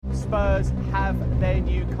Spurs have their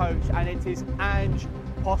new coach, and it is Ange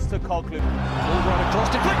Postecoglou. All right across,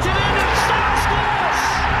 deflected in, and Son scores!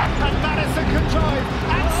 And Madison can drive,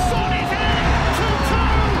 and Son is in! 2-2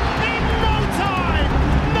 in no time!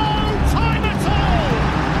 No time at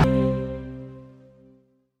all!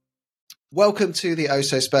 Welcome to the Oh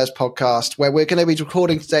So Spurs podcast, where we're going to be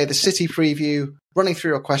recording today the City preview, running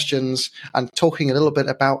through your questions, and talking a little bit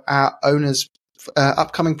about our owner's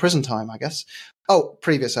upcoming prison time, I guess. Oh,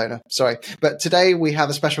 previous owner, sorry. But today we have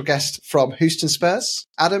a special guest from Houston Spurs.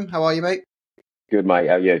 Adam, how are you, mate? Good, mate.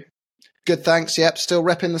 How are you? Good, thanks. Yep, still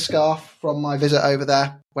repping the scarf from my visit over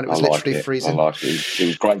there when it was literally freezing. I like it. It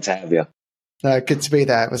was great to have you. No, good to be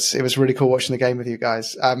there. It was really cool watching the game with you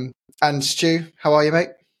guys. And Stu, how are you, mate?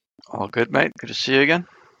 All good, mate. Good to see you again.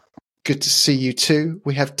 Good to see you too.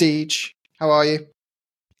 We have Deej. How are you?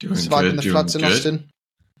 Doing Surviving good, the floods in Austin?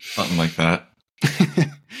 Something like that.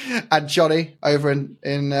 And Johnny over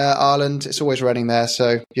in Ireland. It's always raining there,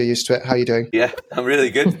 so you're used to it. How are you doing? Yeah, I'm really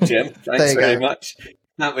good, Jim. Thanks very much.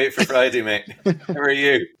 Can't wait for Friday, mate. How are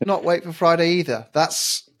you? Not wait for Friday either.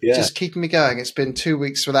 That's just keeping me going. It's been 2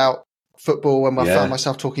 weeks without football when I found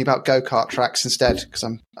myself talking about go-kart tracks instead because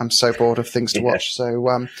I'm so bored of things to watch. So,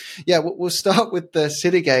 we'll start with the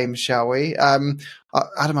City game, shall we? Adam,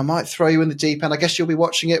 I might throw you in the deep end. I guess you'll be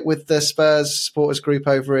watching it with the Spurs supporters group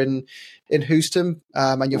over in Houston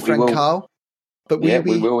and your friend Carl. But we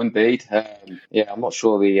will indeed. I'm not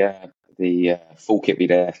sure the full kit be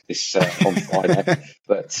there this on Friday,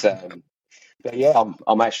 but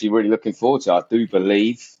I'm actually really looking forward to it. I do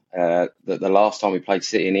believe that the last time we played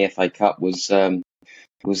City in the FA Cup was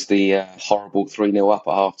the horrible 3-0 up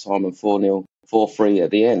at half time and 4-3 at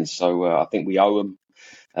the end. So I think we owe them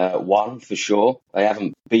one for sure. They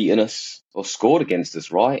haven't beaten us or scored against us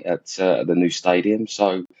at the new stadium.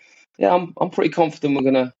 So I'm pretty confident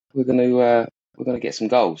we're gonna get some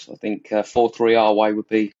goals. I think 4-3 our way would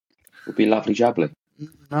be lovely jubbly.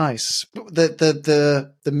 Nice.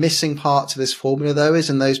 The missing part to this formula, though, is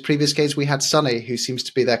in those previous games we had Sonny, who seems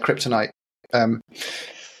to be their kryptonite. But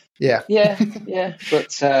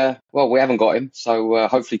we haven't got him, so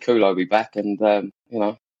hopefully Kulo will be back, and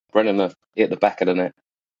Brennan will hit the back of the net.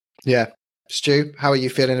 Yeah. Stu, how are you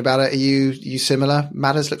feeling about it? Are you similar?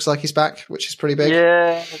 Matters looks like he's back, which is pretty big.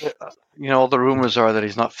 Yeah, all the rumours are that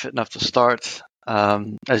he's not fit enough to start.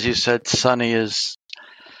 As you said, Sonny is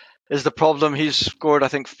the problem. He's scored, I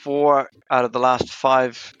think, 4 out of the last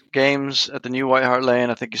 5 games at the new White Hart Lane.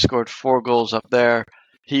 I think he scored 4 goals up there.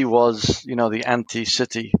 He was, the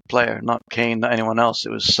anti-City player, not Kane, not anyone else.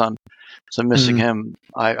 It was Son. So missing him,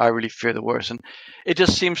 I really fear the worst. And it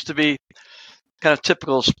just seems to be kind of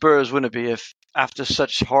typical Spurs, wouldn't it be, if after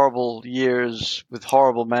such horrible years with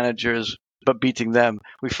horrible managers, but beating them,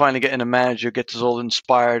 we finally get in a manager who gets us all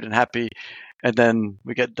inspired and happy, and then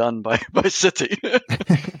we get done by City.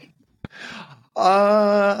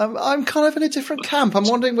 I'm kind of in a different camp. I'm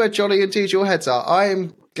wondering where Johnny and Deej your heads are.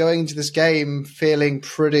 I'm going into this game feeling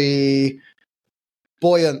pretty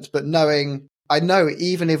buoyant, but I know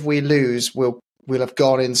even if we lose, we'll have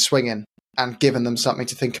gone in swinging and given them something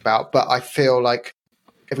to think about. But I feel like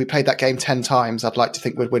if we played that game 10 times, I'd like to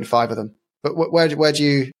think we'd win 5 of them. But where do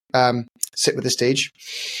you sit with this, Deej?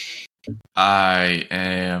 I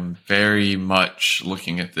am very much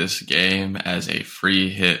looking at this game as a free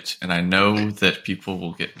hit, and I know that people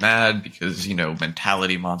will get mad because,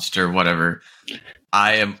 mentality monster, whatever.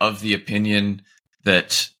 I am of the opinion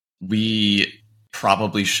that we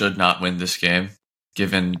probably should not win this game,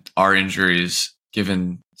 given our injuries,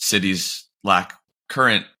 given City's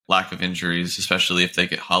current lack of injuries, especially if they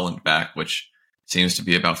get Haaland back, which seems to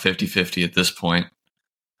be about 50-50 at this point.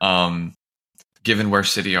 Given where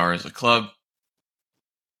City are as a club,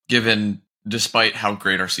 given despite how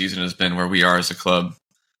great our season has been, where we are as a club,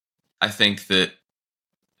 I think that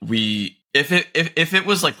if it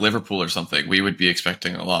was like Liverpool or something, we would be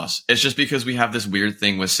expecting a loss. It's just because we have this weird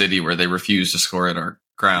thing with City where they refuse to score at our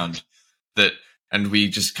ground and we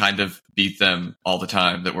just kind of beat them all the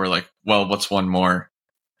time, that we're like, well, what's one more?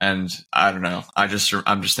 And I don't know. I'm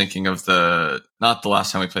just thinking of not the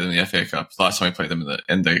last time we played them in the FA Cup, the last time we played them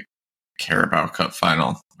in the Carabao Cup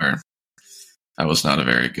final, where that was not a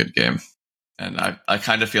very good game. And I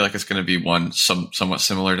kind of feel like it's going to be one somewhat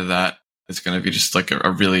similar to that. It's going to be just like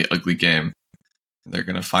a really ugly game. They're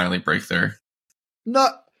going to finally break their... No,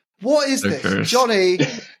 what is this? Curse. Johnny,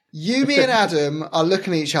 you, me and Adam are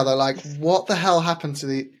looking at each other like, what the hell happened to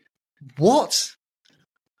the... What?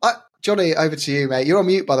 Johnny, over to you, mate. You're on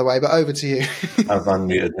mute, by the way, but over to you. I've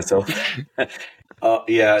unmuted myself.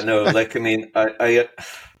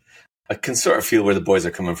 I can sort of feel where the boys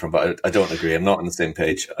are coming from, but I don't agree. I'm not on the same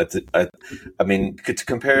page. I mean, to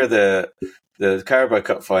compare the Carabao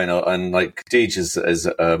Cup final, and like Deej is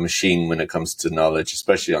a machine when it comes to knowledge,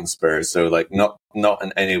 especially on Spurs. So like not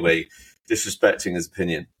in any way disrespecting his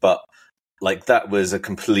opinion, but like that was a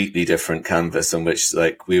completely different canvas on which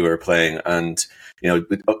like we were playing, and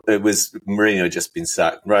it was Mourinho had just been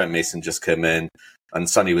sacked, Ryan Mason just came in, and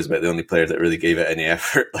Sonny was about the only player that really gave it any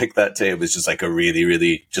effort. Like that day, it was just like a really,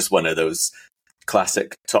 really just one of those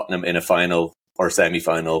classic Tottenham in a final or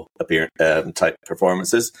semi-final type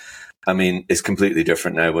performances. I mean, it's completely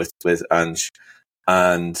different now with Ange,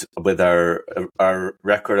 and with our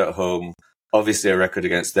record at home, obviously a record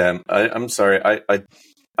against them. I'm sorry,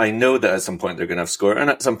 I know that at some point they're going to have score, and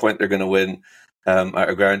at some point they're going to win at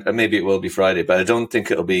our ground, and maybe it will be Friday, but I don't think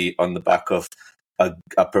it'll be on the back of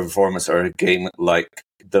a performance or a game like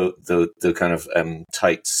the kind of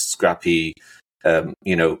tight, scrappy. I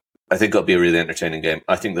think it'll be a really entertaining game.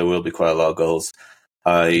 I think there will be quite a lot of goals.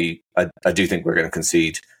 I do think we're going to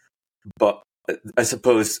concede, but I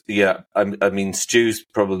suppose, yeah. I mean, Stu's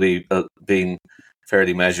probably being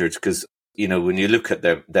fairly measured because when you look at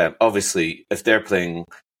them, obviously, if they're playing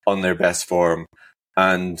on their best form,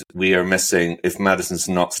 and we are missing, if Maddison's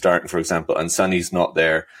not starting, for example, and Sonny's not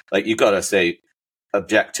there, like you got to say,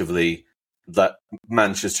 objectively, that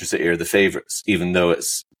Manchester City are the favourites, even though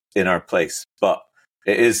it's in our place. But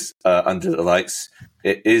it is under the lights.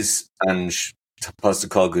 It is Ange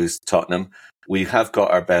Postecoglou's Tottenham. We have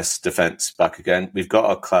got our best defence back again. We've got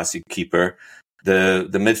a classy keeper. The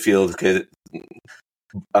midfield, okay,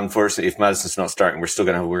 unfortunately, if Maddison's not starting, we're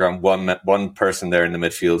going one person there in the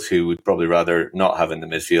midfield who would probably rather not have in the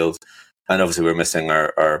midfield. And obviously we're missing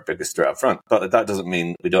our biggest threat up front. But that doesn't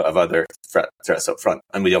mean we don't have other threats up front.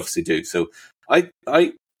 And we obviously do. So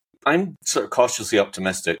I'm sort of cautiously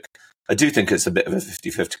optimistic. I do think it's a bit of a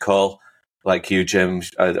 50-50 call. Like you, Jim,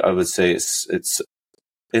 I would say it's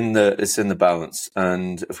in the balance.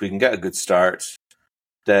 And if we can get a good start,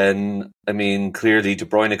 then, I mean, clearly De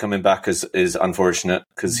Bruyne coming back is unfortunate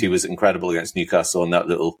because he was incredible against Newcastle in that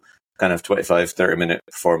little kind of 25, 30-minute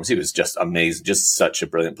performance. He was just amazing, just such a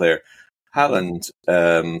brilliant player. Haaland,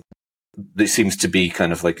 it seems to be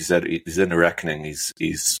kind of, like you said, he's in a reckoning.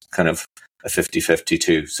 He's kind of a 50-50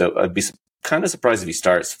 too. So I'd be kind of surprised if he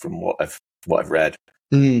starts from what I've read.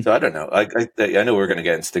 So I don't know. I know we're going to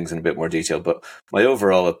get into things in a bit more detail, but my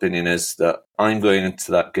overall opinion is that I'm going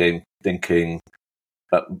into that game thinking,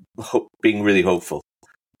 being really hopeful.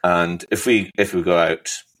 And if we go out,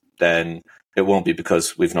 then it won't be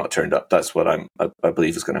because we've not turned up. That's what I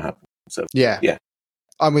believe is going to happen. So yeah.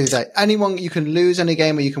 I'm with you there. Anyone, you can lose any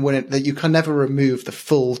game or you can win it, that you can never remove the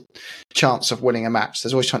full chance of winning a match.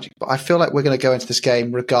 There's always chance. But I feel like we're going to go into this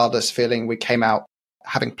game regardless, feeling we came out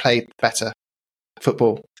having played better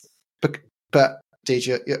football. But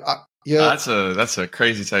DJ, that's a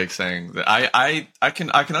crazy take saying that. I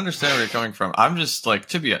can understand where you're coming from. I'm just like,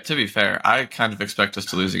 to be fair, I kind of expect us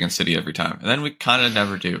to lose against City every time, and then we kind of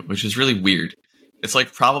never do, which is really weird. It's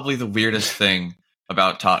like probably the weirdest thing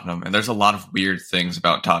about Tottenham, and there's a lot of weird things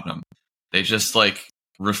about Tottenham. They just like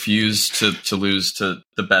refuse to lose to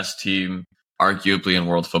the best team, arguably in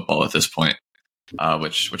world football at this point,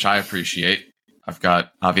 which I appreciate. I've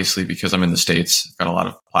got, obviously, because I'm in the States, I've got a lot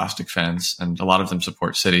of Plastic fans, and a lot of them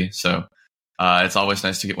support City, so it's always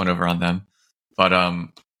nice to get one over on them. But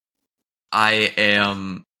I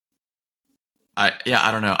don't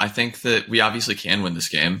know. I think that we obviously can win this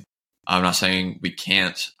game. I'm not saying we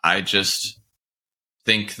can't. I just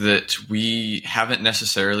think that we haven't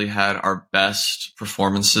necessarily had our best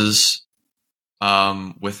performances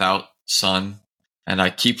without Son. And I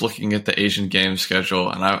keep looking at the Asian game schedule,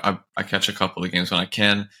 and I catch a couple of games when I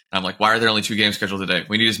can. And I'm like, why are there only 2 games scheduled today?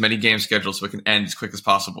 We need as many games scheduled so it can end as quick as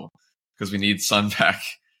possible because we need Son back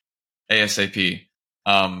ASAP.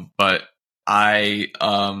 But I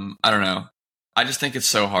don't know. I just think it's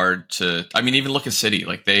so hard to. I mean, even look at City.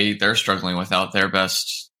 Like they're struggling without their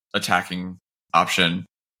best attacking option.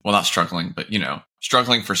 Well, not struggling, but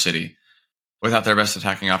struggling for City without their best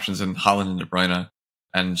attacking options in Haaland and De Bruyne,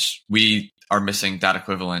 and we are missing that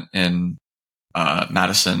equivalent in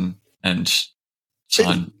Maddison and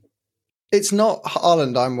Son. It's not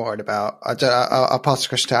Haaland I'm worried about. I'll pass the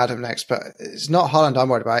question to Adam next, but it's not Haaland I'm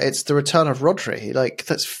worried about. It's the return of Rodri. Like,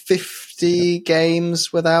 that's 50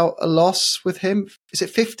 games without a loss with him. Is it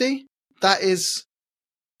 50? That is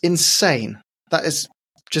insane. That is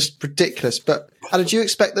just ridiculous. But Adam, do you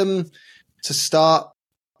expect them to start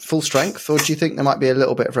full strength, or do you think there might be a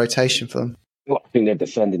little bit of rotation for them? Well, I think they're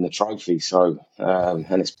defending the trophy, so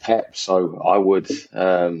and it's Pep. So I would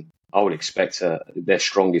I would expect their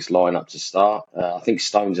strongest lineup to start. I think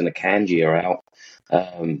Stones and Akanji are out,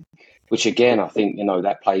 which again, I think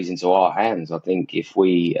that plays into our hands. I think if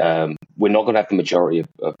we're not going to have the majority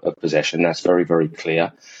of possession, that's very, very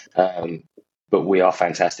clear. But we are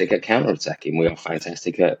fantastic at counter-attacking. We are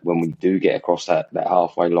fantastic at when we do get across that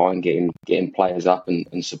halfway line, getting players up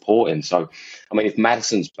and supporting. So, I mean, if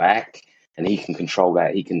Maddison's back and he can control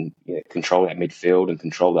that, he can control that midfield and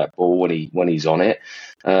control that ball when he's on it.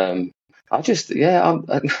 I'm not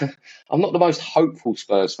the most hopeful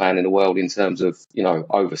Spurs fan in the world in terms of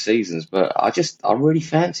over seasons, but I really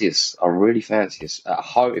fancy us. I really fancy us at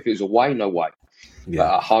home. If it was away, no way. Yeah.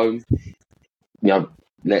 But at home,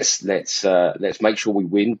 let's make sure we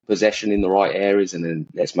win possession in the right areas, and then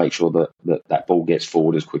let's make sure that ball gets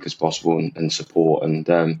forward as quick as possible and support.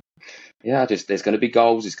 And there's going to be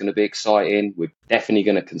goals. It's going to be exciting. We're definitely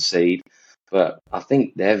going to concede, but I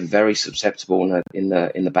think they're very susceptible in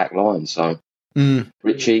the back line. So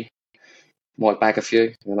Richie might bag a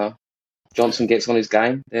few. Johnson gets on his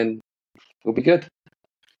game, then we'll be good.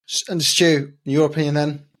 And Stu, in your opinion,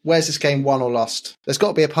 then, where's this game won or lost? There's got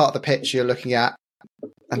to be a part of the pitch you're looking at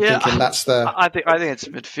and thinking that's the. I think it's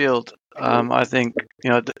midfield. I think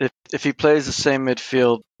if he plays the same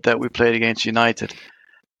midfield that we played against United,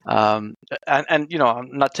 and I'm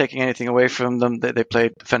not taking anything away from them. They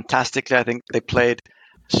played fantastically. I think they played,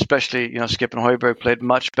 especially Skip and Højbjerg played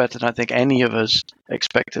much better than I think any of us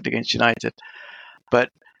expected against United. But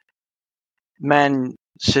Man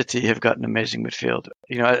City have got an amazing midfield.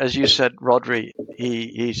 As you said, Rodri,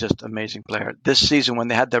 he's just an amazing player. This season, when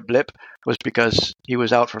they had their blip, was because he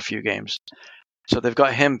was out for a few games. So they've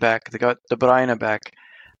got him back. They got De Bruyne back.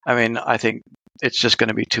 I mean, I think it's just going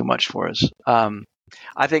to be too much for us.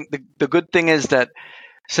 I think the good thing is that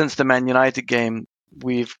since the Man United game,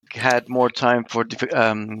 we've had more time for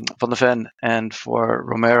Van de Ven and for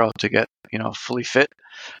Romero to get fully fit.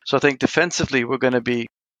 So I think defensively we're going to be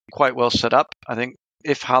quite well set up. I think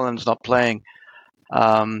if Haaland's not playing,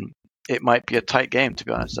 it might be a tight game, to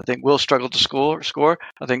be honest. I think we'll struggle to score.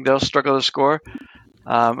 I think they'll struggle to score.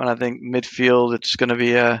 And I think midfield, it's going to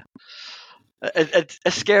be a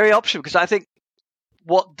scary option, because I think,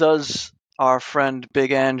 what does our friend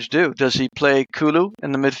Big Ange do? Does he play Kulu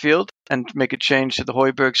in the midfield and make a change to the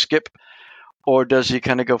Højbjerg Skip? Or does he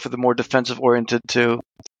kind of go for the more defensive oriented to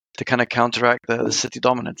kind of counteract the City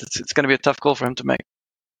dominance? It's going to be a tough call for him to make.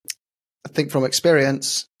 I think from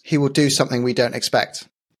experience, he will do something we don't expect.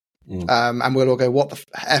 And we'll all go, what the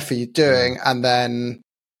F are you doing? And then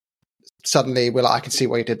suddenly we're like, I can see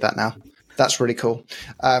why you did that now. That's really cool.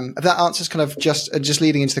 That answers kind of just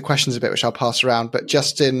leading into the questions a bit, which I'll pass around. But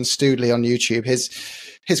Justin Stoodley on YouTube,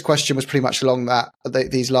 his question was pretty much along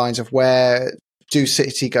these lines of, where do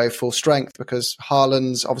City go full strength? Because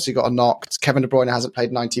Haaland's obviously got a knock. Kevin De Bruyne hasn't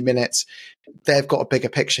played 90 minutes. They've got a bigger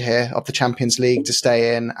picture here of the Champions League to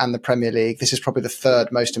stay in and the Premier League. This is probably the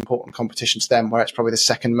third most important competition to them, where it's probably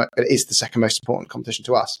it is the second most important competition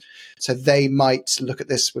to us. So they might look at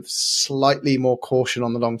this with slightly more caution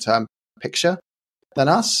on the long-term picture than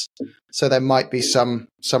us. So there might be some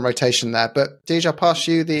rotation there. But Deej, I'll pass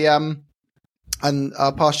you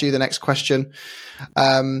the next question.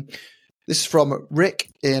 This is from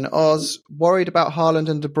Rick in Oz. Worried about Haaland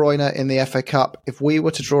and De Bruyne in the FA Cup. If we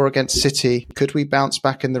were to draw against City, could we bounce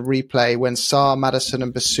back in the replay when Sarr, Maddison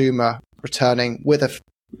and Basuma returning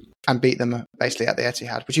and beat them basically at the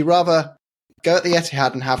Etihad? Would you rather go at the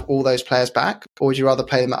Etihad and have all those players back, or would you rather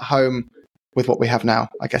play them at home with what we have now,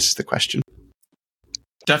 I guess is the question.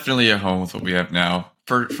 Definitely at home with what we have now.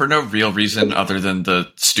 For no real reason other than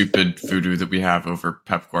the stupid voodoo that we have over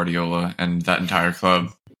Pep Guardiola and that entire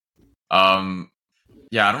club. I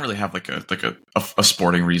don't really have like a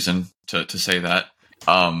sporting reason to say that.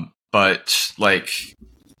 But like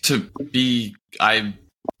to be, I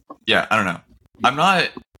don't know.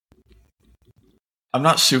 I'm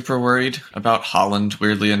not super worried about Haaland,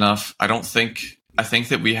 weirdly enough. I think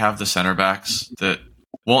that we have the center backs that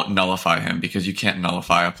won't nullify him, because you can't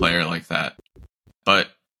nullify a player like that. But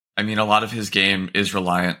I mean, a lot of his game is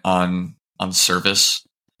reliant on service.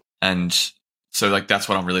 And so like, that's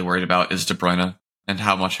what I'm really worried about, is De Bruyne and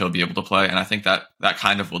how much he'll be able to play. And I think that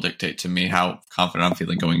kind of will dictate to me how confident I'm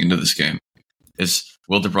feeling going into this game. Is,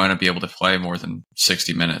 will De Bruyne be able to play more than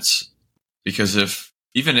 60 minutes? Because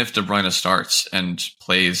even if De Bruyne starts and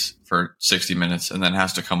plays for 60 minutes and then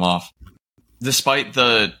has to come off, despite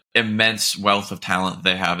the immense wealth of talent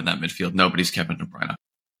they have in that midfield, nobody's Kevin De Bruyne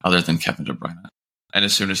other than Kevin De Bruyne. And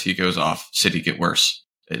as soon as he goes off, City get worse.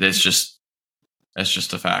 That's just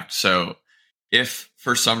a fact. So if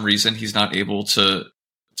for some reason he's not able to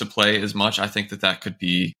play as much, I think that could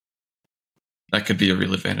be that could be a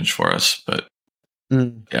real advantage for us. But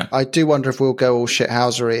yeah, I do wonder if we'll go all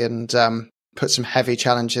shithousery and put some heavy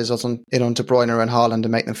challenges on De Bruyne and Haaland and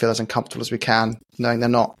make them feel as uncomfortable as we can, knowing they're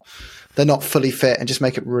not fully fit, and just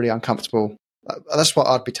make it really uncomfortable. That's what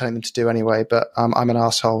I'd be telling them to do anyway. But I'm an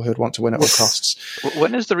arsehole who'd want to win at all costs.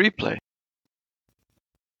 When is the replay?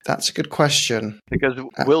 That's a good question. Because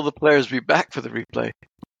will the players be back for the replay?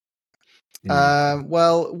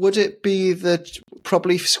 Well, would it be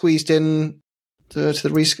probably squeezed in to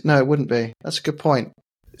the No, it wouldn't be. That's a good point.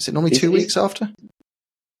 Is it normally 2 weeks after?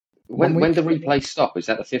 When the replay stop? Is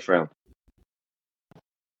that the 5th round?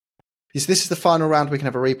 This is the final round we can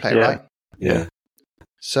have a replay, right? Yeah.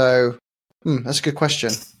 So, that's a good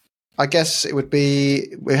question. I guess it would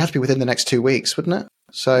have to be within the next 2 weeks, wouldn't it?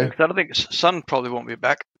 So, I don't think Son probably won't be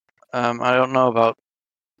back. I don't know about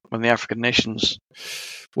when the African nations.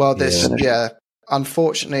 Well,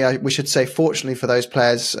 unfortunately, we should say fortunately for those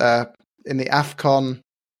players, in the AFCON,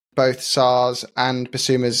 both SARS and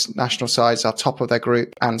Basuma's national sides are top of their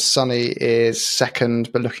group, and Sonny is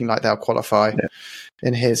second, but looking like they'll qualify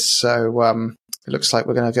in his. So it looks like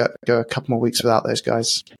we're going to go a couple more weeks without those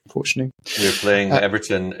guys, unfortunately. We're playing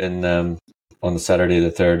Everton on the Saturday,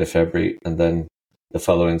 the 3rd of February, and then the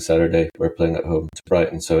following Saturday we're playing at home to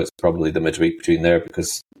Brighton. So it's probably the midweek between there,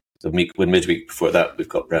 because the midweek before that we've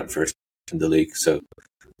got Brentford in the league. So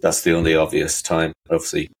that's the only obvious time.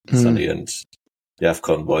 Obviously, Sonny and the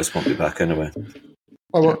AFCON boys won't be back anyway.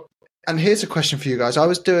 Well, and here's a question for you guys. I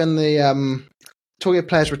was doing the talking of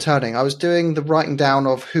players returning. I was doing the writing down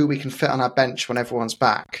of who we can fit on our bench when everyone's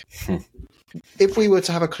back. If we were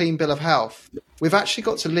to have a clean bill of health, we've actually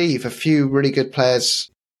got to leave a few really good players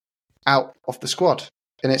out of the squad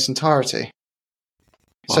in its entirety.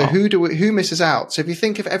 Wow. So who misses out? So if you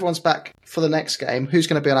think if everyone's back for the next game, who's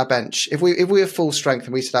going to be on our bench? If we have full strength,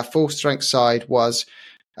 and we said our full strength side was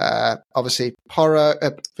obviously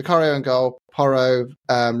Vicario in goal, Porro,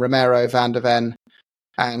 Romero, Van der Ven,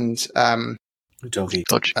 and Udogie.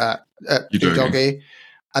 Udogie.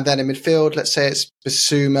 And then in midfield, let's say it's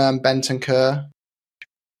Bissouma and Bentancur.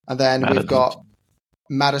 And then we've got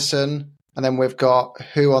Maddison. And then we've got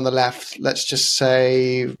who on the left? Let's just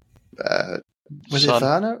say, was it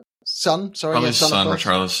Werner? Son, sorry. Probably Son,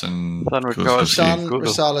 Richarlison. Son,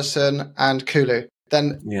 Richarlison, and Kulu.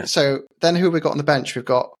 So then who have we got on the bench? We've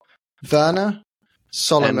got Werner,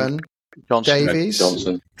 Solomon, Davies,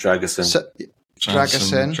 Dragusin,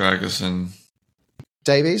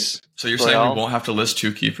 Davies. So you're saying we won't have to list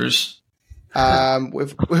 2 keepers?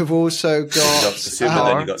 We've also got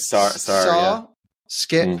then you got Sar,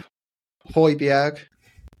 Skip, Højbjerg.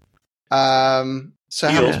 So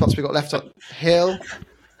how many spots we got left on Hill?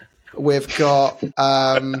 We've got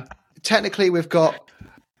technically we've got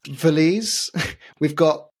Valise. We've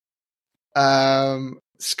got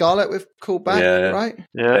Scarlett. We've called back, right?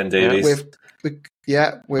 Yeah. Ben Davies.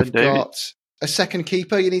 We've got a second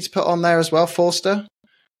keeper you need to put on there as well, Forster.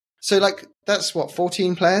 So that's what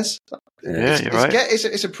 14 players. Yeah, you're right.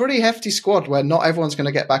 It's a pretty hefty squad where not everyone's going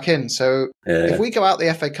to get back in. So if we go out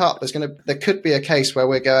the FA Cup, there could be a case where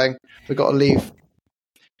we've got to leave.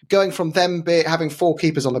 Going from them having 4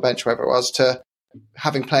 keepers on the bench, wherever it was, to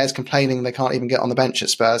having players complaining they can't even get on the bench at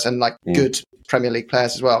Spurs, and good Premier League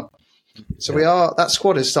players as well. So that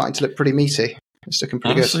squad is starting to look pretty meaty. It's looking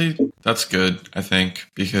pretty good. Honestly, that's good, I think,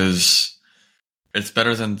 because it's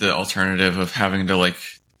better than the alternative of having to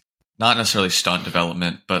not necessarily stunt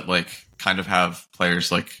development, but kind of have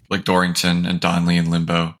players like Dorrington and Donley in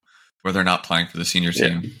limbo, where they're not playing for the senior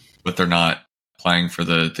team, but they're not playing for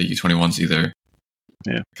the U21s either.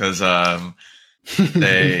 Yeah, because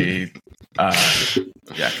they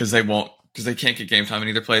they can't get game time in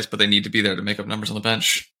either place, but they need to be there to make up numbers on the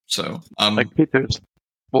bench. So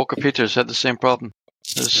Walker Peters had the same problem.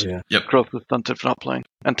 Growth was stunted for not playing,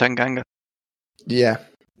 and Tanganga. Yeah,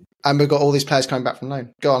 and we've got all these players coming back from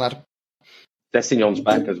loan. Go on, Adam. Sessegnon's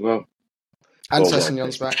back as well. And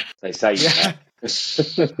Sessegnon's back. They say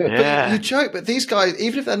But you joke, but these guys,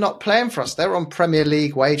 even if they're not playing for us, they're on Premier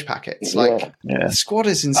League wage packets. The squad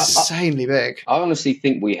is insanely big. I honestly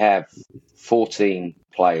think we have 14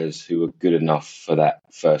 players who are good enough for that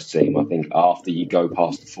first team. I think after you go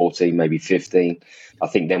past the 14, maybe 15, I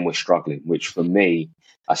think then we're struggling, which for me,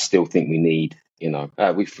 I still think we need,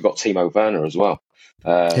 we forgot Timo Werner as well.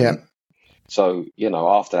 So,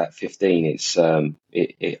 after that 15, it's for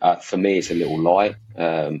me, it's a little light.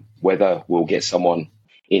 Whether we'll get someone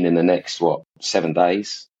in the next, 7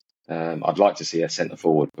 days, I'd like to see a centre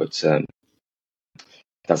forward, but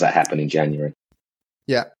does that happen in January?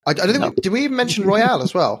 Yeah. I don't think did we even mention Royale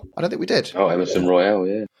as well? I don't think we did. Oh, Emerson Royale,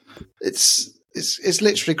 yeah. It's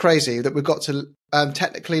literally crazy that we've got to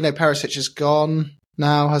technically, no, Perisic is gone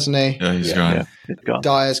now, hasn't he? Yeah, he's gone. Yeah, it's gone.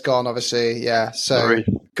 Dyer's gone, obviously. Yeah. So, Sorry.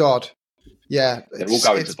 God. Yeah. They're all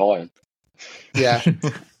going to Bayern. Yeah.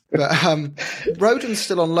 But Rodon's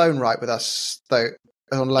still on loan, right, with us, though?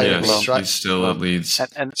 On loan, Yes, at least, right? he's still at Leeds.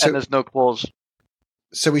 And So- there's no clause.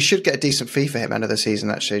 So we should get a decent fee for him end of the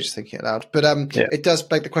season, actually, just thinking it loud. But Yeah. it does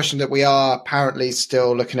beg the question that we are apparently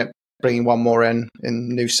still looking at bringing one more in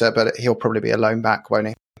Noosa, but he'll probably be a loan back, won't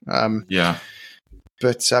he? Yeah.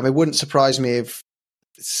 But it wouldn't surprise me if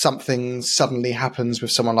something suddenly happens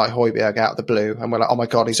with someone like Højbjerg out of the blue and we're like, oh my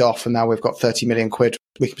God, he's off and now we've got 30 million quid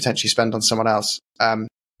we could potentially spend on someone else.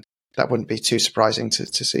 That wouldn't be too surprising to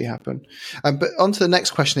see happen. But on to the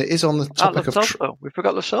next question. It is on the topic of... We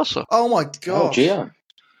forgot Lo Celso. Oh my Oh, God. Gio.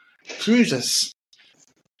 Jesus.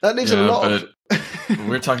 That leaves a lot of... but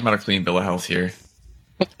we're talking about a clean bill of health here.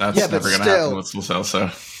 That's Yeah, but never going to still- happen with Lo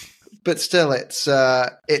Celso. But still, it's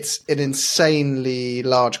an insanely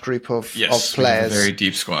large group of Yes, we have players. a very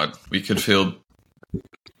deep squad. We could field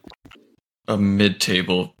a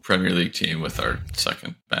mid-table Premier League team with our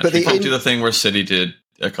second bench. But We could do the thing where City did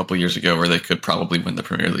a couple years ago, where they could probably win the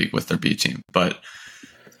Premier League with their B team. But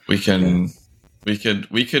we could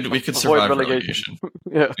survive relegation.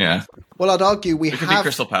 Yeah. Well, I'd argue we We could beat have...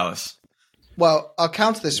 Crystal Palace. Well, I'll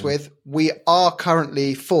counter this with, we are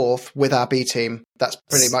currently fourth with our B team. That's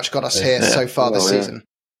pretty much got us here so far this season.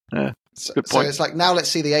 Yeah. So, Good so point. it's like, now let's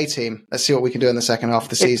see the A team. Let's see what we can do in the second half of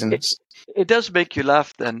the season. It does make you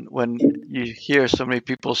laugh then when you hear so many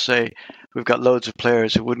people say we've got loads of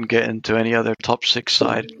players who wouldn't get into any other top 6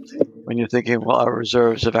 side. When you're thinking, well, our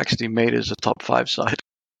reserves have actually made us a top 5 side.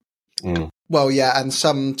 Well, yeah, and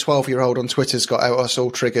some 12-year-old on Twitter's got us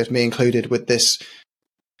all triggered, me included, with this,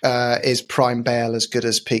 is Prime Bale as good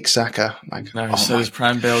as peak Saka? Like, No, so is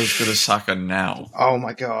Prime Bale as good as Saka now? oh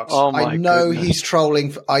my God. Oh my I know goodness. he's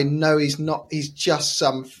trolling. I know he's not. He's just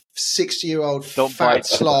some 60-year-old Don't fat bite.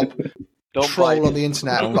 slob Don't troll bite. on the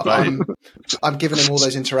internet. Don't But bite. I'm giving him all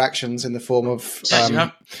those interactions in the form of...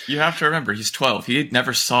 You have to remember, he's 12. He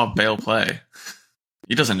never saw Bale play.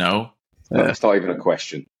 He doesn't know. It's not even a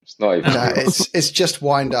question. It's not even. no, it's just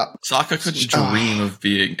wind up. Saka couldn't dream of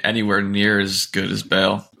being anywhere near as good as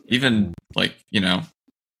Bale. Even,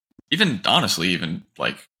 even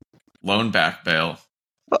loan back Bale.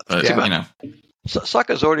 But, Yeah.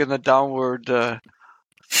 Saka's already on the downward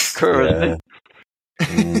curve, isn't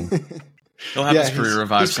he? He'll have Yeah, his career he's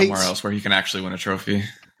revived somewhere peaked. else where he can actually win a trophy.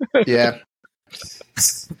 Yeah.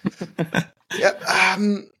 Yep.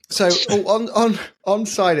 So on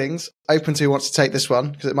signings, open to who wants to take this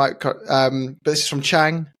one because it might. But this is from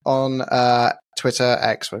Chang on Twitter,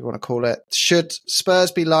 X, whatever you want to call it. Should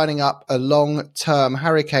Spurs be lining up a long-term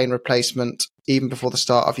Harry Kane replacement even before the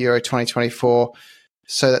start of Euro 2024,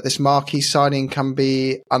 so that this marquee signing can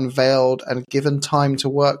be unveiled and given time to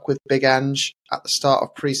work with Big Ange at the start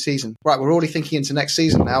of pre-season? Right, we're already thinking into next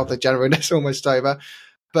season now. The January is almost over.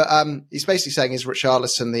 But he's basically saying, is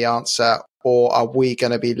Richarlison the answer, or are we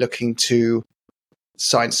going to be looking to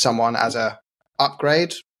sign someone as a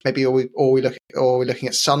upgrade? Maybe are we looking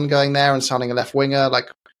at Son going there and signing a left winger? Like,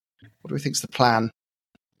 what do we think's the plan?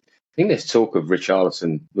 I think there's talk of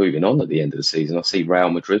Richarlison moving on at the end of the season. I see Real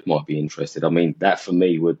Madrid might be interested. I mean, that for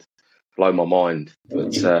me would blow my mind.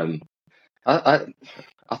 But I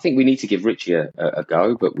think we need to give Richie a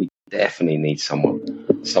go, but we definitely need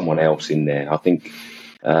someone else in there. I think.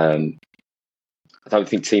 I don't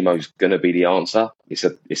think Timo's going to be the answer. It's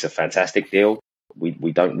a fantastic deal.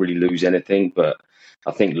 We don't really lose anything, but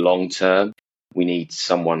I think long term we need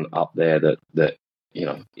someone up there that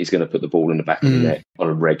is going to put the ball in the back of the net on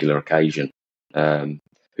a regular occasion.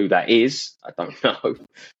 Who that is, I don't know,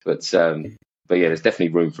 but yeah, there's definitely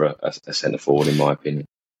room for a centre forward in my opinion.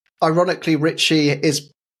 Ironically, Richie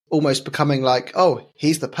is almost becoming like, oh,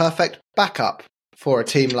 he's the perfect backup for a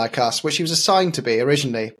team like us, which he was assigned to be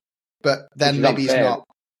originally, but then maybe he's not.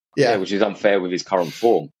 Yeah, which is unfair with his current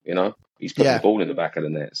form. He's putting the ball in the back of the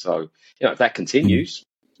net. So if that continues,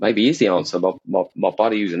 maybe he's the answer. My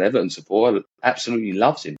buddy, who's an Everton supporter, absolutely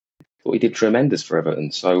loves him. Thought he did tremendous for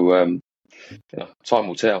Everton. So time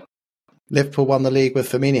will tell. Liverpool won the league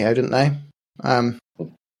with Firmino, didn't they?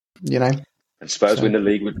 And Spurs win the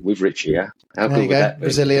league with Richie. Yeah, how there good you would go, that be?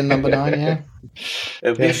 Brazilian number 9. Yeah. It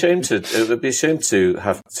would be a shame to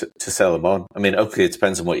have to sell him on. I mean, okay, it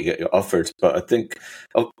depends on what you get offered, but I think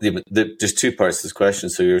there's two parts to this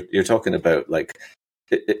question. So you're talking about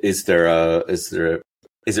is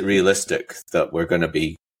it realistic that we're going to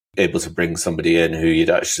be able to bring somebody in who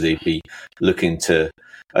you'd actually be looking to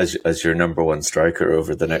as your number one striker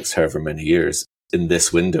over the next however many years in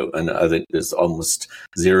this window? And I think there's almost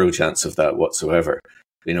zero chance of that whatsoever.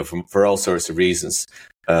 for all sorts of reasons.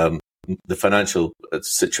 The financial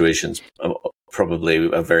situation's probably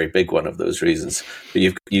a very big one of those reasons. But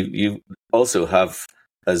you also have,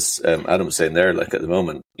 as Adam was saying there, like at the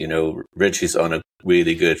moment, Richie's on a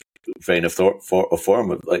really good vein of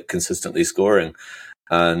form of like consistently scoring,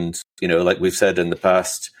 and like we've said in the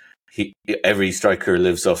past, every striker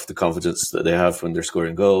lives off the confidence that they have when they're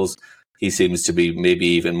scoring goals. He seems to be maybe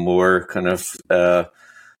even more kind of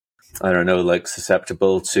I don't know, like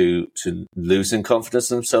susceptible to losing confidence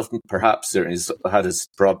in himself. Perhaps he's had his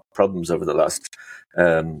problems over the last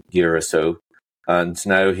year or so, and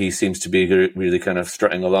now he seems to be really kind of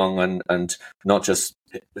strutting along and not just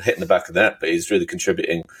hitting the back of the net, but he's really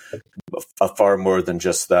contributing far more than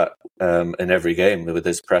just that in every game with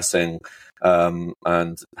his pressing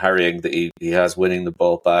and harrying that he has, winning the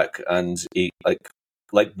ball back, and he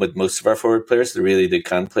like with most of our forward players, they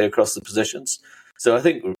can play across the positions. So I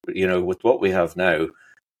think, with what we have now,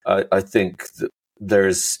 I think that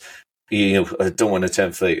there's, I don't want to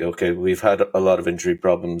tempt like, okay, we've had a lot of injury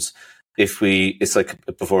problems. It's like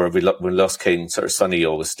before we lost Kane, sort of Sonny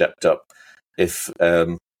always stepped up. If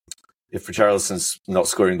Richarlison's not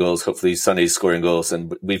scoring goals, hopefully Sonny's scoring goals,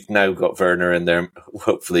 and we've now got Werner in there.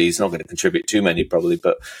 Hopefully he's not going to contribute too many, probably,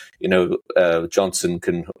 but Johnson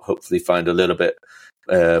can hopefully find a little bit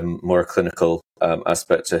more clinical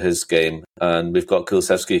aspect to his game, and we've got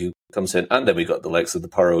Kulusevski who comes in, and then we got the likes of the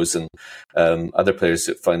Porros and other players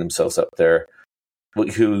that find themselves up there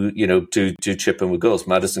who do chip in with goals.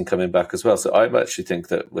 Maddison coming back as well. So I actually think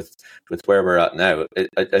that with where we're at now,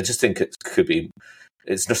 I just think it could be.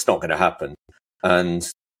 It's just not going to happen, and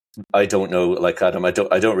I don't know. Like Adam, I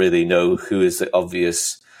don't really know who is the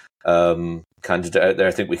obvious candidate out there.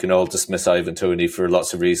 I think we can all dismiss Ivan Toney for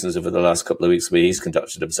lots of reasons over the last couple of weeks the way he's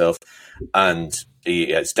conducted himself, and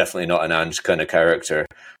it's definitely not an Ange kind of character.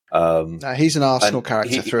 No, he's an Arsenal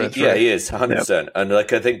character through and through. Yeah, he is 100%. And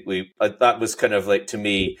like I think that was kind of like, to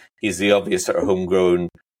me, he's the obvious sort of homegrown.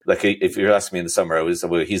 Like if you're asking me in the summer,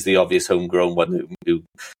 he's the obvious homegrown one who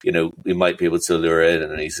we might be able to lure in,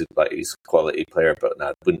 and he's a quality player, but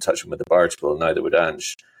I wouldn't touch him with a barge pole. Neither would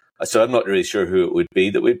Ange. So I'm not really sure who it would be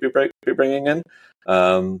that we'd be bringing in.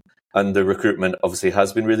 And the recruitment obviously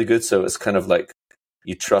has been really good. So it's kind of like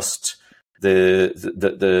you trust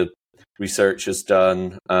the research is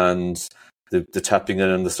done, and the tapping in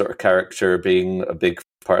and the sort of character being a big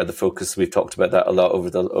part of the focus. We've talked about that a lot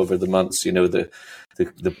over the months. The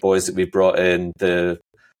boys that we brought in, the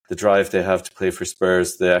drive they have to play for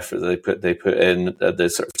Spurs, the effort that they put in, the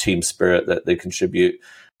sort of team spirit that they contribute,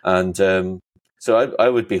 and so I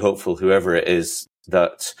would be hopeful, whoever it is,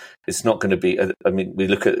 that it's not going to be. I mean, we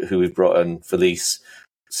look at who we've brought in, Felice,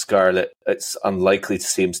 Scarlett. It's unlikely to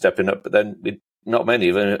see him stepping up, but then not many.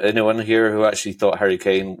 Anyone here who actually thought Harry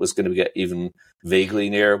Kane was going to get even vaguely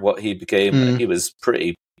near what he became? He was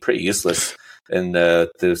pretty useless in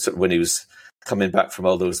when he was coming back from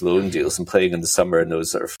all those loan deals and playing in the summer in those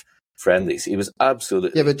sort of friendlies. He was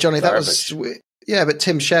absolutely but Johnny, garbage. that was but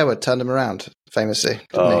Tim Sherwood turned him around famously.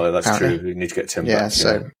 Oh, that's apparently. true. We need to get Tim back. Yeah,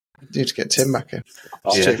 so you need to get Tim back in.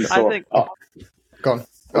 I think. Go on.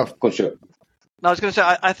 Go sure. No, I was going to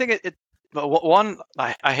say, I think it one,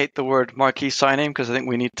 I hate the word marquee signing, because I think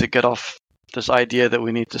we need to get off this idea that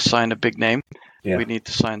we need to sign a big name. Yeah. We need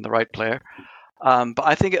to sign the right player. But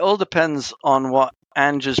I think it all depends on what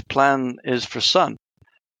Ange's plan is for Son.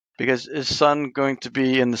 Because is Son going to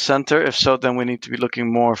be in the centre? If so, then we need to be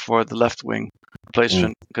looking more for the left wing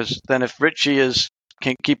replacement. Because then if Richie is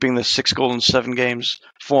keeping the 6 goal in 7 games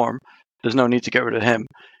form, there's no need to get rid of him.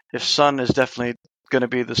 If Son is definitely going to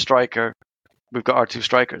be the striker, we've got our 2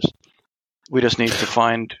 strikers. We just need to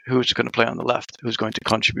find who's going to play on the left, who's going to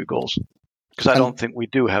contribute goals. Because I don't think we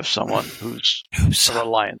do have someone who's a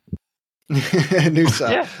reliant.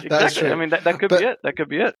 Noosa. Yeah, exactly. I mean, that could be it. That could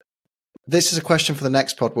be it. This is a question for the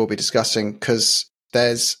next pod we'll be discussing, because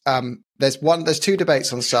there's 2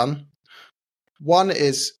 debates on Son. One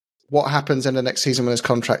is what happens in the next season when his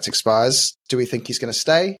contract expires. Do we think he's going to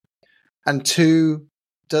stay? And 2,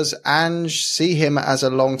 does Ange see him as a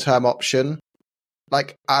long-term option?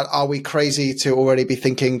 Like, are we crazy to already be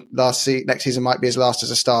thinking next season might be his last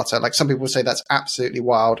as a starter? Like, some people say that's absolutely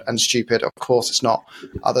wild and stupid. Of course it's not.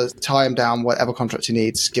 Others, tie him down, whatever contract he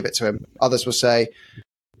needs, give it to him. Others will say,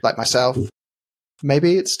 like myself,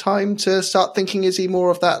 maybe it's time to start thinking, is he more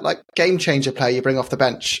of that like game changer player you bring off the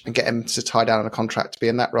bench and get him to tie down on a contract to be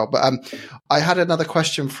in that role? But I had another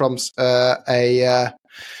question from a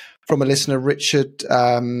listener, Richard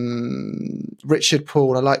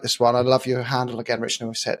Paul. I like this one. I love your handle again, Richard.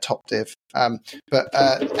 We say it top div. But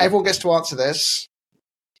everyone gets to answer this.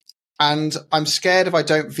 And I'm scared if I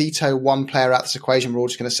don't veto one player out of this equation, we're all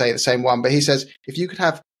just going to say the same one. But he says, if you could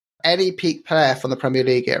have any peak player from the Premier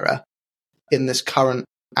League era in this current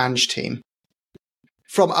Ange team,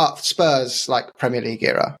 from up Spurs, like Premier League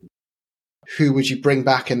era, who would you bring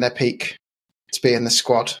back in their peak to be in the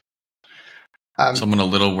squad? Someone a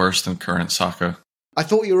little worse than current Saka. I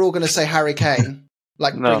thought you were all going to say Harry Kane,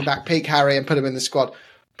 like No. bring back peak Harry and put him in the squad.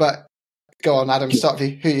 But go on, Adam, start with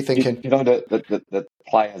you. Who are you thinking? You know, the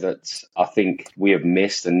player that I think we have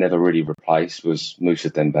missed and never really replaced was Moussa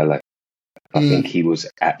Dembele. I think he was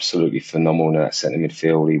absolutely phenomenal in that centre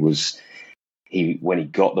midfield. When he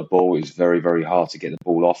got the ball, it was very, very hard to get the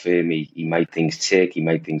ball off him. He made things tick. He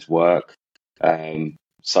made things work.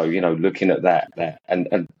 So, looking at that, and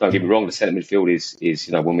don't get me wrong, the centre midfield is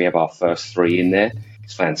when we have our first three in there,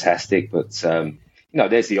 it's fantastic. But,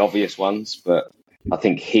 there's the obvious ones. But I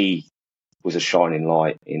think he was a shining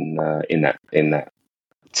light in that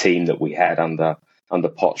team that we had under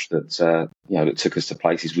Poch that took us to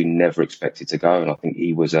places we never expected to go. And I think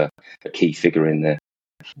he was a key figure in there.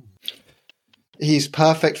 He's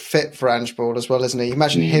perfect fit for Ange Ball as well, isn't he?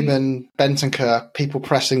 Imagine him and Bentancur, people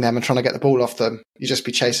pressing them and trying to get the ball off them. You'd just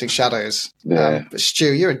be chasing shadows. Yeah. But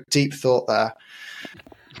Stu, you're in deep thought there.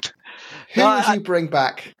 Who would you bring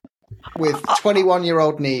back with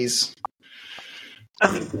 21-year-old knees?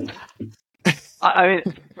 I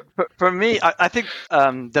mean, for me, I think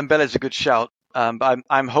Dembele is a good shout. But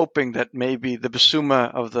I'm hoping that maybe the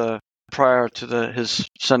Basuma of the prior to his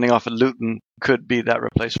sending off at Luton could be that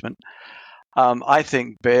replacement. I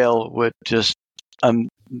think Bale would just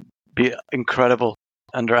be incredible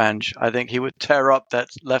under Ange. I think he would tear up that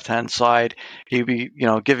left-hand side. He'd be,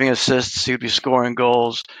 giving assists. He would be scoring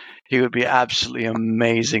goals. He would be absolutely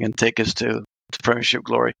amazing and take us to Premiership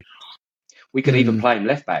glory. We could even play him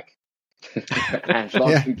left back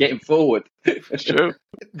and get him forward. True.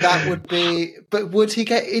 That would be. But would he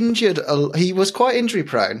get injured? He was quite injury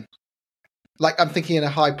prone. Like, I'm thinking in a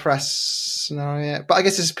high press scenario. But I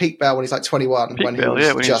guess it's peak Bale when he's like 21. Peak when Bale, he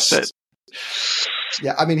was when just. he was fit.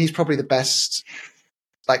 Yeah, I mean, he's probably the best.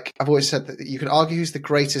 Like, I've always said that you can argue who's the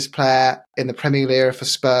greatest player in the Premier League era for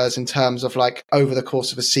Spurs in terms of, like, over the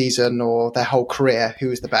course of a season or their whole career,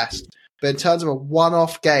 who is the best. But in terms of a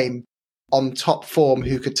one-off game on top form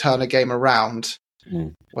who could turn a game around,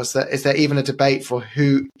 is there even a debate for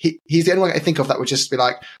who? He's the only one I think of that would just be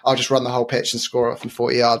like, I'll just run the whole pitch and score off in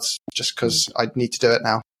 40 yards just because I need to do it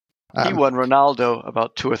now. He won Ronaldo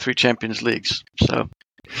about 2 or 3 Champions Leagues. So,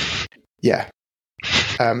 yeah.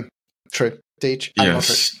 True. Deej?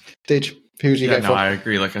 Yes. Deej, who would you go for? I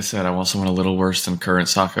agree. Like I said, I want someone a little worse than current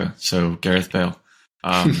Saka. So Gareth Bale.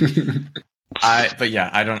 I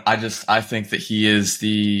think that he is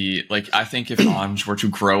I think if Ange were to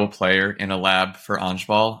grow a player in a lab for Ange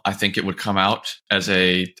Ball, I think it would come out as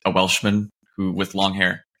a Welshman with long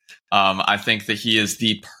hair. I think that he is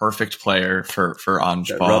the perfect player for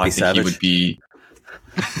Ange Ball. Robbie I think Savage. he would be.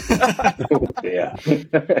 Yeah.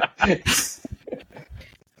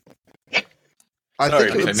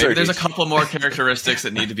 Maybe there's a couple more characteristics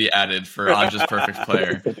that need to be added for Ange's perfect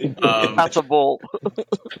player. that's a ball.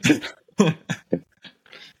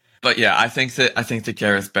 But yeah, I think that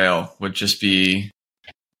Gareth Bale would just be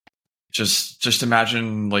just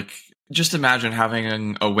imagine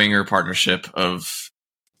having a winger partnership of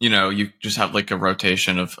you just have like a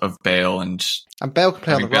rotation of Bale and Bale can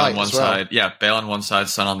play on the Bale right on one as well. side. Yeah, Bale on one side,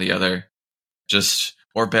 Son on the other.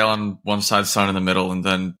 Or Bale on one side, Son in the middle, and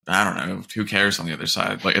then I don't know, who cares on the other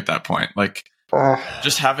side? Like at that point,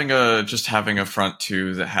 just having a front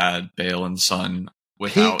two that had Bale and Son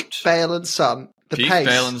without Peak Bale and Son. The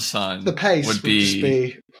pace would just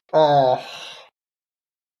be unreal.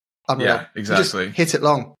 Yeah, exactly. Just hit it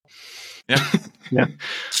long. Yeah. Yeah.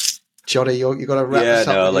 Johnny, you got to wrap this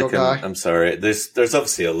up with your guy. I'm sorry. There's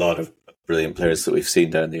obviously a lot of brilliant players that we've seen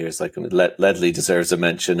down the years. Like, I mean, Ledley deserves a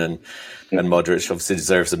mention, and Modric obviously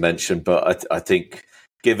deserves a mention. But I think,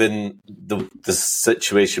 given the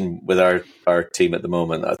situation with our team at the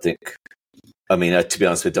moment, to be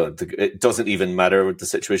honest, it doesn't even matter with the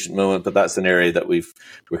situation at the moment. But that's an area that we're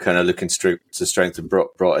kind of looking to strengthen.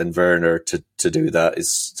 Brought in Werner to do that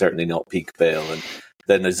is certainly not peak Bale. And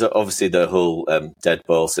then there's obviously the whole dead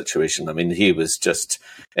ball situation. I mean, he was just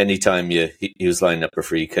anytime he was lining up a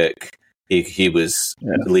free kick, he was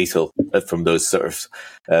lethal from those sort of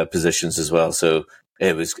positions as well. So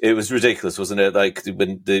it was ridiculous, wasn't it? Like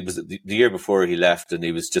when the year before he left, and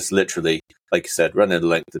he was just literally, like you said, running the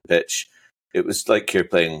length of the pitch. It was like you're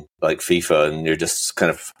playing like FIFA, and you're just kind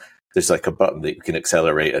of there's like a button that you can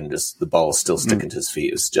accelerate, and just the ball's still sticking to his feet.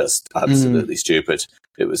 It was just absolutely stupid.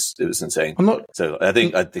 It was insane. So I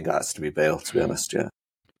think it has to be Bale, to be honest. Yeah.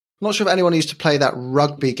 not sure if anyone used to play that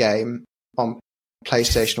rugby game on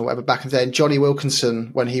PlayStation or whatever back in the day. And Johnny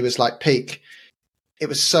Wilkinson, when he was like peak, it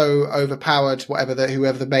was so overpowered,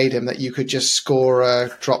 whoever made him, that you could just score a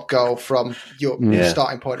drop goal from your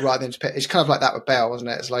starting point rather than it's kind of like that with Bale, wasn't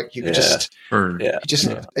it? It's like you could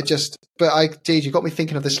But you got me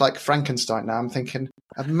thinking of this like Frankenstein now. I'm thinking,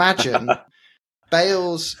 imagine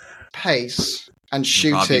Bale's pace and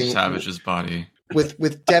shooting, Robbie Savage's body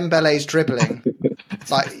with Dembele's dribbling.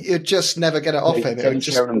 Like you'd just never get it off him. It would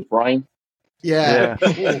just brain. Yeah.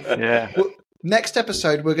 Yeah. Next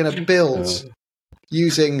episode, we're going to build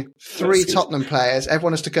using 3 Tottenham players.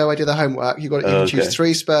 Everyone has to go away do their homework. You can choose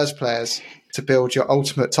 3 Spurs players to build your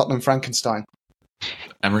ultimate Tottenham Frankenstein.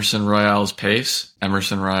 Emerson Royale's pace,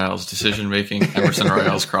 Emerson Royale's decision making, Emerson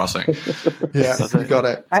Royale's crossing. Yeah, you got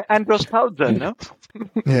it. Andros Townsend, no?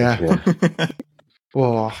 Yeah.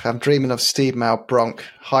 Oh, I'm dreaming of Steve Malbronk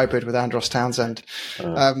hybrid with Andros Townsend.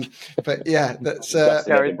 But yeah, that's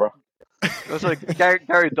Gary, that's like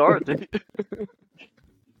Gary Doherty.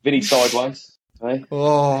 Vinny sideways. Eh?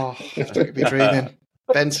 Oh, don't be dreaming.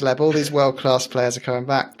 Ben Celeb, all these world-class players are coming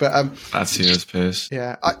back. But that's his pace.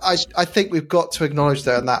 Yeah, I think we've got to acknowledge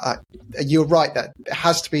though, and that you're right that it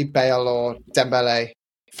has to be Bale or Dembele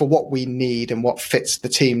for what we need and what fits the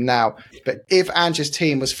team now. But if Ange's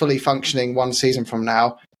team was fully functioning one season from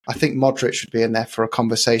now, I think Modric should be in there for a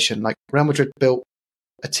conversation. Like Real Madrid built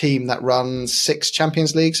a team that runs 6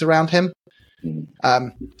 Champions Leagues around him.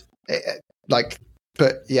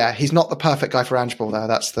 But yeah, he's not the perfect guy for Ange Ball, though.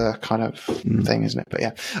 That's the kind of thing, isn't it? But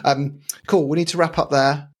yeah, cool. We need to wrap up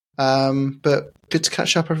there. But good to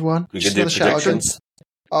catch up, everyone. We can do predictions.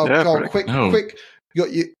 Go on, quick.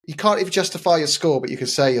 You can't even justify your score, but you can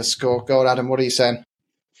say your score. Go on, Adam. What are you saying?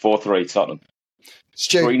 4-3 Tottenham.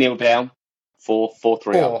 Stu? 3-0 down.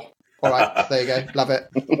 4-3 up. All right, there you go. Love it.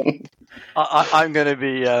 I'm going to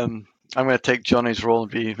be. I'm going to take Johnny's role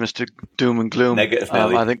and be Mr. Doom and Gloom. Negative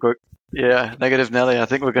Nelly. I think negative Nelly. I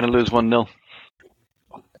think we're going to lose 1-0.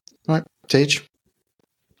 Right, Tej.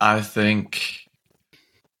 I think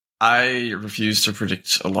I refuse to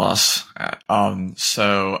predict a loss.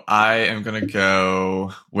 So I am going to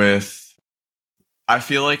go with, I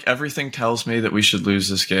feel like everything tells me that we should lose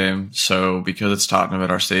this game. So because it's Tottenham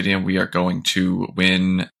at our stadium, we are going to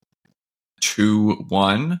win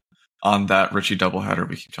 2-1 on that Richie doubleheader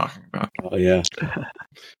we keep talking about. Oh, yeah.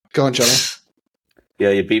 Go on, Johnny. Yeah,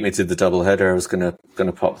 you beat me to the doubleheader. I was gonna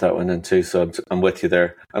pop that one in too, so I'm with you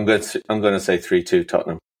there. I'm going to say 3-2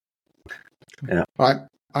 Tottenham. Yeah. All right.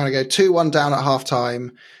 I'm going to go 2-1 down at half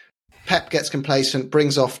time. Pep gets complacent,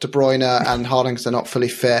 brings off De Bruyne and Haaland because they're not fully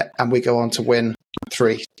fit, and we go on to win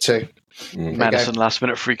 3-2. Madison last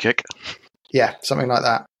minute free kick. Yeah, something like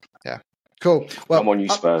that. Yeah. Cool. Well, come on, you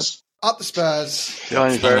Spurs. Up the Spurs. Come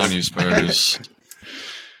on, you Spurs.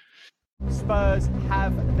 Spurs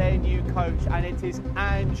have their new coach, and it is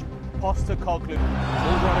Ange Postecoglou. Ball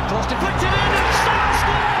run across, deflected in, and Spurs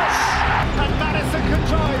scores! And Madison can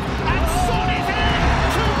drive, and Son